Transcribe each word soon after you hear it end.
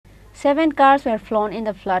7 cars were flown in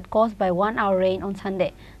the flood caused by 1 hour rain on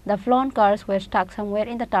Sunday. The flown cars were stuck somewhere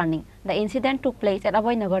in the turning. The incident took place at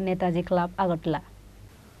Abhoynagar Netaji Club, Agartala.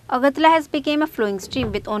 Agartala has become a flowing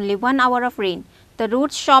stream with only 1 hour of rain. The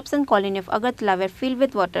roads, shops and colony of Agartala were filled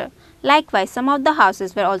with water. Likewise, some of the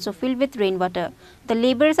houses were also filled with rainwater. The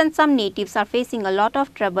laborers and some natives are facing a lot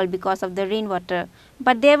of trouble because of the rainwater.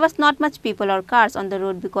 But there was not much people or cars on the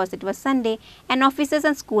road because it was Sunday and offices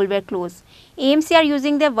and school were closed. AMC are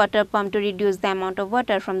using their water pump to reduce the amount of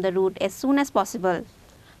water from the road as soon as possible.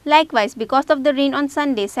 Likewise, because of the rain on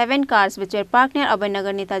Sunday, 7 cars which were parked near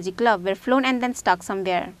Abhoynagar Netaji Club were flown and then stuck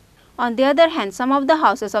somewhere. On the other hand, some of the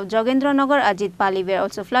houses of Jogendranagar Ajit Pali were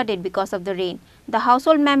also flooded because of the rain. The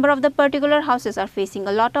household member of the particular houses are facing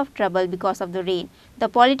a lot of trouble because of the rain. The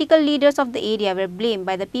political leaders of the area were blamed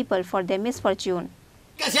by the people for their misfortune.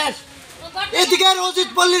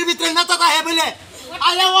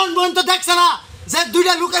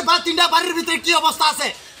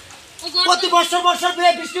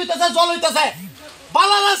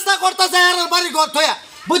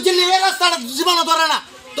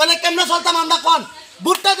 তোলে কেমনে চলতাম আমরা কোন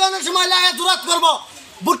ভুট্টা দেওয়ার সময় লাগে জুরাত করব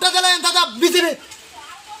ভুট্টা দিলে দাদা বিজেপি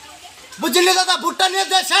বুঝলি দাদা ভুট্টা নিয়ে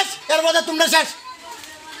যে শেষ এর মধ্যে তোমরা শেষ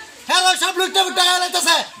হ্যাঁ ওই সব লুটটা ভুট্টা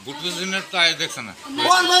গাইতেছে বুট প্রেসিডেন্ট তো আয় দেখছ না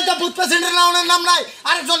কোন বলতে বুট প্রেসিডেন্ট নাওনের নাম নাই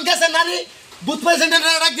আরেকজন গেছে নারী বুট প্রেসিডেন্ট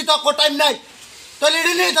রাখ দিত কো টাইম নাই তো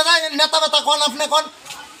লিডি নি দাদা নেতা বেতা কোন আপনি কোন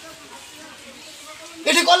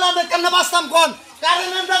এটি করলাম কেমনে বাঁচতাম কোন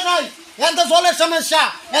কারণ আমরা নাই এন্ড জলের সমস্যা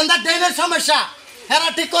এন্ড ড্রেনের সমস্যা হেরা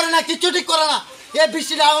ঠিক করে না কিছু ঠিক করে না এই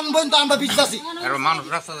বৃষ্টির আগুন বন্ধ আমরা বিশ্বাসী আর মানুষ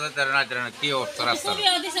রাস্তা যেতে না কি অবস্থা রাস্তা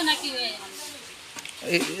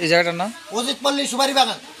এই জায়গাটার নাম অজিতপল্লী সুপারি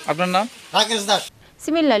বাগান আপনার নাম Rakesh Das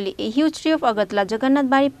Similarly, a huge tree of Agartala Jagannath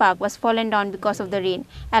Bari Park was fallen down because of the rain.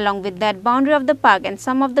 Along with that, boundary of the park and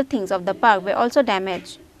some of the things of the park were also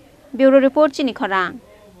damaged. Bureau Report, Chini Khorang.